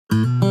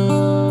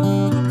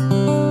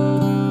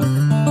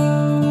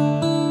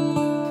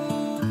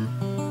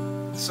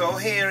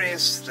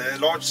the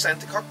large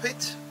center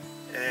cockpit.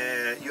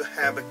 You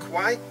have a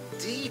quite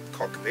deep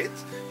cockpit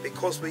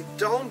because we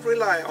don't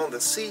rely on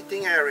the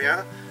seating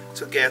area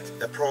to get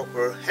a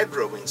proper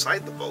headroom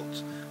inside the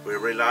boat. We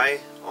rely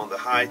on the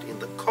height in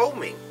the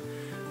coaming,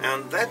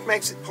 and that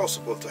makes it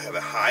possible to have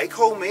a high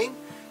coaming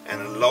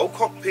and a low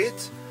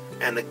cockpit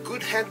and a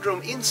good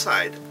headroom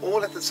inside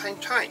all at the same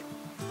time.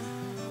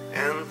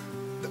 And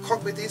the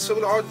cockpit is so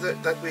large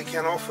that we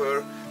can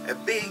offer a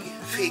big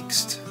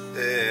fixed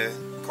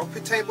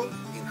cockpit table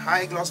in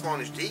high glass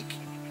varnish teak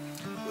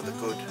with a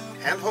good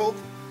handhold,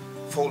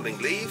 folding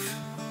leaf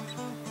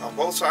on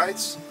both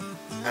sides,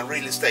 and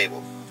really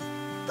stable.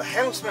 The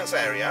helmsman's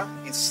area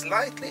is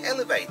slightly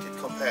elevated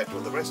compared to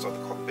the rest of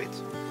the cockpit,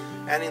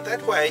 and in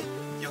that way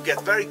you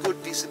get very good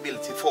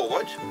visibility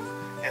forward,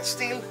 and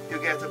still you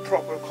get a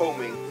proper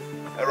coaming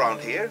around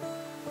here,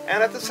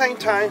 and at the same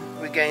time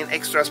we gain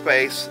extra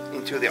space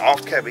into the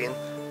aft cabin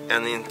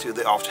and into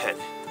the aft head.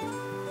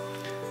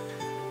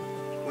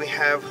 We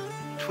have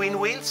twin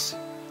wheels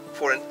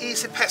for an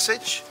easy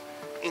passage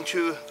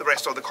into the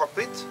rest of the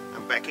cockpit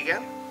and back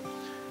again.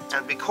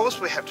 And because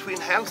we have twin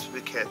helms,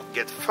 we can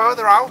get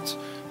further out,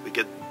 we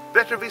get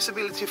better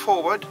visibility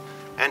forward,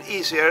 and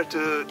easier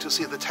to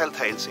see the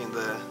telltales in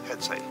the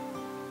head sail.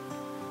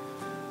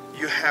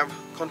 You have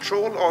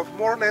control of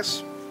more or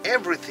less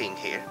everything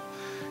here.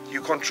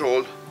 You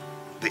control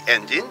the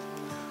engine,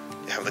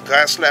 you have the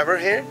gas lever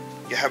here,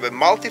 you have a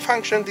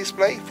multifunction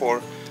display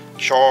for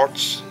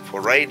charts, for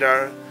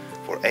radar,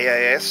 for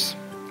AIS.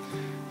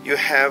 You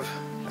have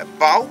a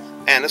bow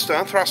and a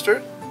stern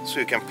thruster, so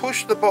you can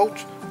push the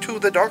boat to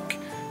the dock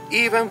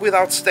even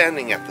without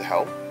standing at the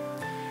helm.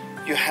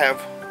 You have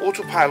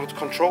autopilot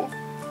control,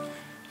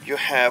 you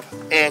have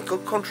ankle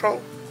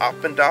control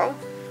up and down,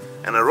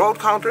 and a road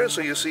counter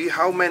so you see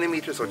how many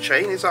meters of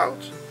chain is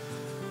out.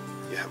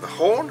 You have a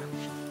horn,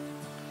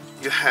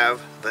 you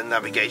have the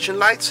navigation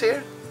lights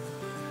here,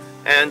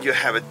 and you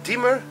have a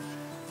dimmer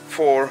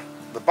for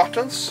the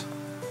buttons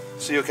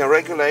so you can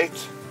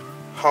regulate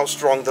how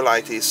strong the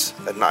light is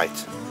at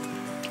night.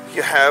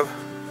 You have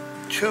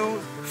two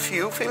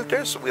fuel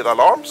filters with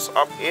alarms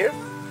up here.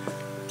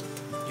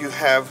 You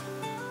have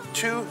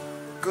two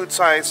good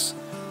size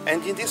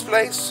engine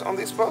displays on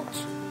this boat.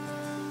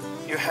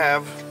 You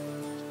have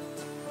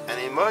an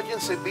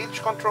emergency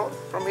bilge control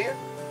from here,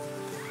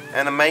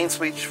 and a main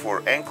switch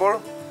for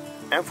anchor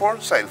and for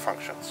sail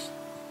functions.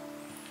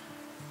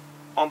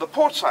 On the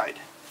port side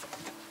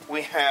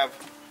we have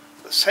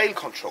the sail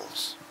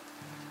controls.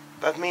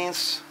 That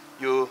means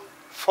you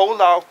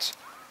fold out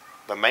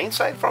the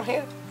mainsail from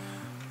here,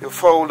 you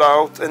fold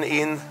out and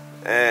in,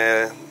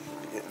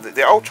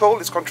 the out hole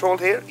is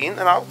controlled here, in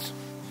and out.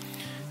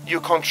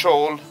 You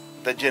control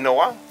the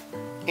genoa,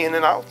 in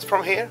and out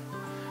from here,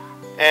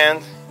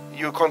 and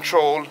you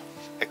control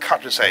a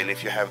cutter sail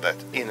if you have that,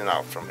 in and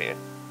out from here.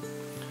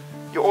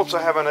 You also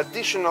have an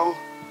additional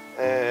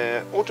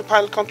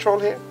autopilot control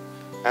here,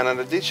 and an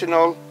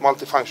additional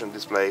multifunction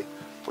display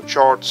for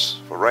charts,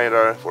 for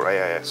radar, for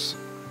AIS.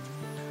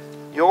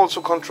 You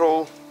also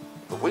control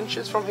the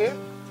winches from here,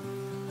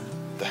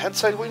 the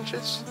headsail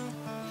winches,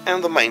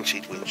 and the main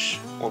sheet winch,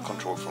 all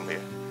controlled from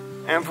here.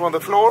 And from the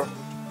floor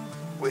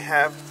we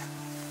have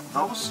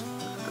those,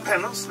 the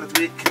panels that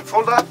we can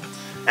fold up,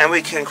 and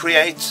we can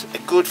create a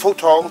good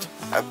foothold,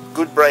 a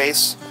good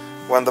brace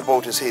when the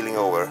boat is heeling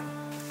over.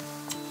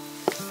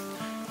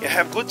 You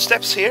have good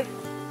steps here,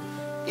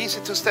 easy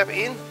to step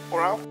in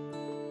or out.